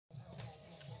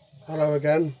Hello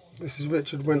again, this is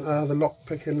Richard Winter, the lock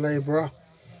picking labourer,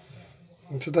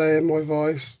 and today in my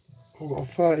vice I've got a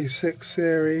 36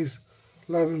 series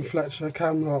Lowe and Fletcher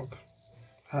cam lock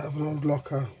out of an old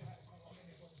locker.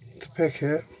 To pick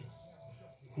it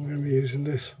I'm going to be using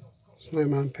this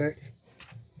snowman pick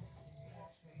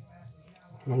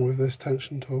along with this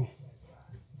tension tool.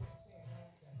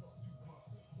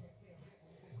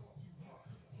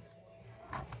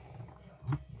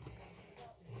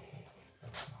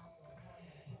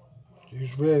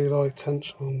 Use really light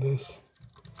tension on this,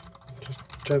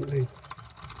 just gently.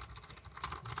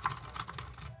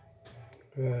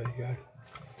 There you go.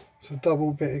 It's a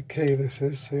double bitted key this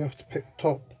is, so you have to pick the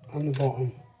top and the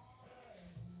bottom.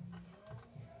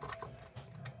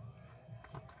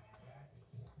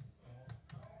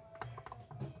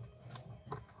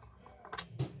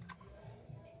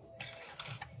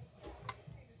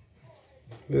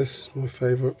 This is my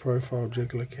favourite profile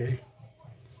jiggler key.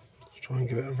 Let's try and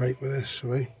give it a rake with this, shall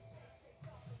we?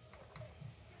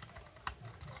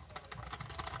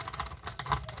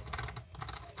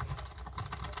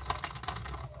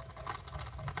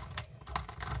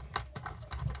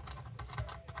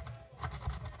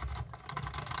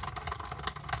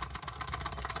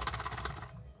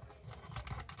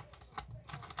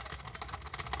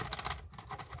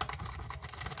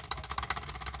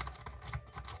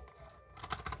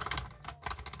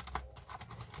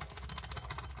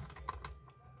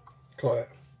 Got it.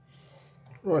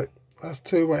 Right, that's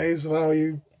two ways of how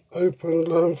you open a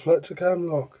Lowe and Fletcher cam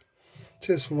lock.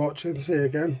 Cheers for watching, see you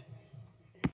again.